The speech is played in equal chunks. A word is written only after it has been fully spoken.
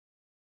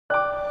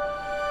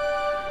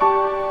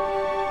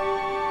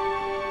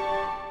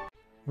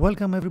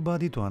Welcome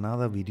everybody to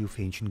another video of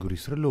Ancient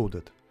Greece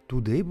Reloaded.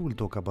 Today we will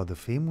talk about the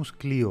famous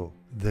Clio,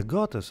 the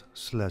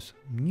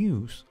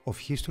goddess/muse of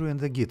history and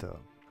the guitar.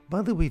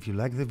 By the way, if you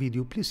like the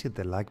video, please hit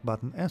the like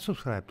button and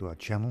subscribe to our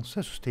channel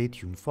so stay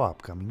tuned for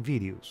upcoming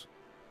videos.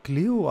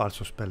 Clio,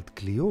 also spelled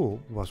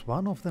Clio, was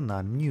one of the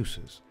 9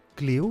 muses.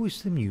 Clio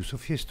is the muse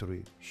of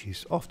history. She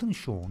is often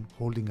shown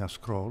holding a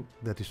scroll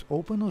that is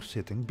open or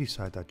sitting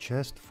beside a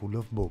chest full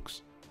of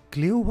books.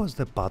 Clio was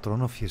the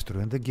patron of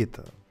history and the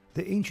guitar.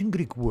 The ancient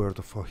Greek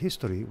word for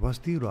history was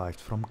derived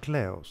from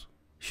kleos.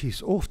 She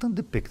is often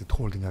depicted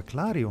holding a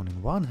clarion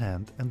in one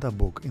hand and a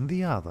book in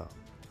the other.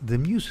 The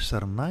muses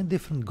are 9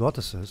 different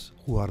goddesses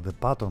who are the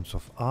patrons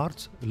of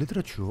arts,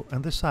 literature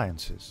and the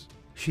sciences.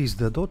 She is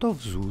the daughter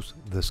of Zeus,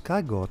 the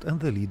sky god and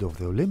the leader of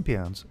the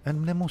Olympians, and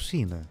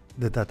Mnemosine,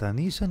 the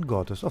Titaness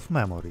goddess of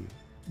memory.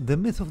 The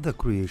myth of the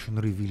creation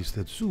reveals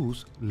that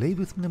Zeus lay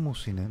with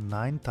Mnemosine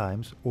 9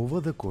 times over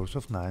the course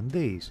of 9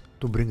 days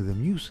to bring the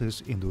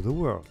muses into the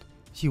world.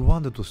 He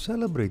wanted to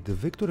celebrate the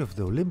victory of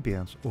the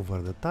Olympians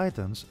over the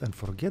Titans and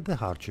forget the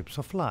hardships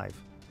of life.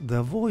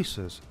 Their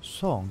voices,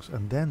 songs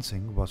and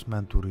dancing was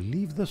meant to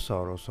relieve the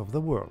sorrows of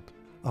the world.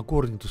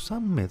 According to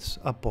some myths,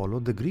 Apollo,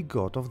 the Greek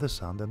god of the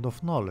sun and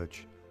of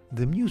knowledge.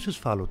 The muses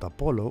followed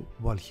Apollo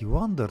while he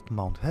wandered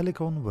Mount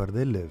Helicon where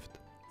they lived.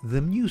 The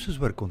muses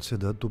were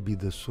considered to be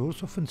the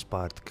source of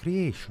inspired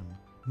creation.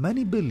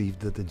 Many believed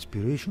that the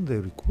inspiration they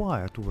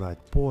required to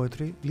write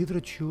poetry,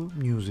 literature,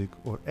 music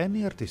or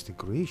any artistic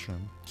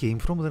creation came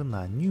from their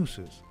 9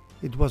 muses.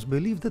 It was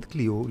believed that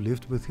Clio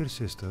lived with her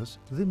sisters,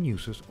 the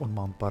muses, on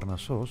Mount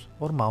Parnassos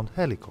or Mount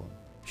Helicon.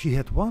 She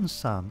had one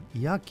son,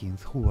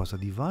 Iakinth, who was a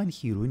divine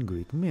hero in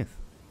Greek myth.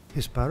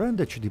 His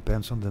parentage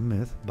depends on the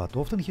myth, but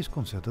often he is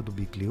considered to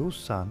be Clio's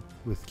son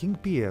with King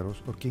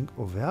Pieros or King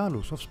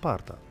Aeolus of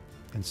Sparta.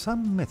 In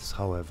some myths,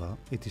 however,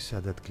 it is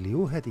said that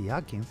Clio had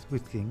Iakinth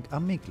with King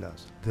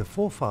Amyclas, the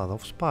forefather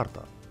of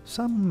Sparta.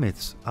 Some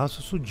myths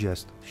also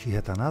suggest she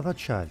had another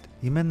child,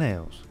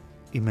 Hymeneus.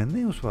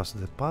 Hymeneus was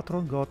the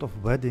patron god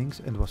of weddings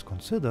and was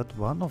considered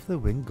one of the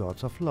winged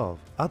gods of love,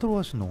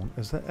 otherwise known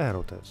as the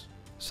Erotes.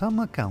 Some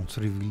accounts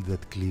reveal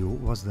that Clio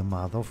was the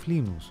mother of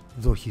Linus,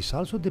 though he is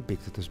also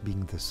depicted as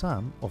being the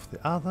son of the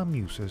other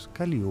muses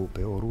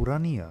Calliope or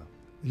Urania.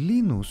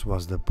 Linus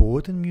was the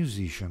poet and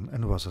musician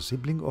and was a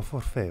sibling of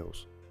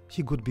Orpheus.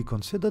 He could be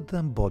considered the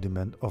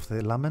embodiment of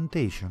the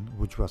lamentation,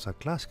 which was a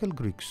classical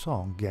Greek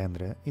song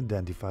genre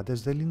identified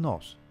as the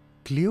linos.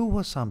 Clio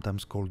was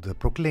sometimes called the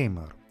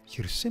proclaimer.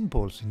 Her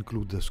symbols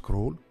include the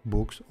scroll,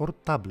 books or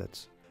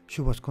tablets. She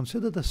was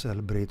considered a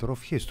celebrator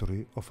of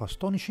history, of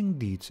astonishing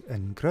deeds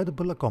and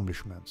incredible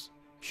accomplishments.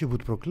 She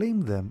would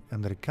proclaim them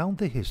and recount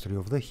the history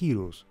of the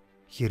heroes.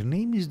 Her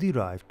name is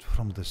derived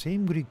from the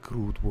same Greek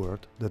root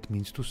word that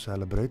means to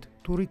celebrate,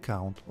 to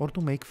recount or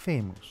to make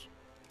famous.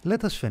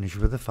 Let us finish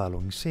with the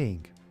following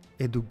saying: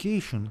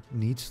 education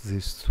needs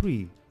these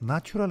 3: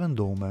 natural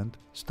endowment,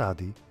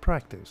 study,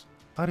 practice.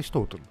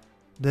 Aristotle.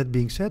 That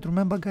being said,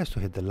 remember guys to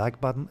hit the like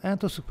button and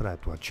to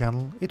subscribe to our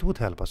channel, it would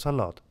help us a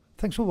lot.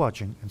 Thanks for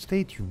watching and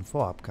stay tuned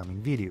for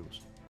upcoming videos.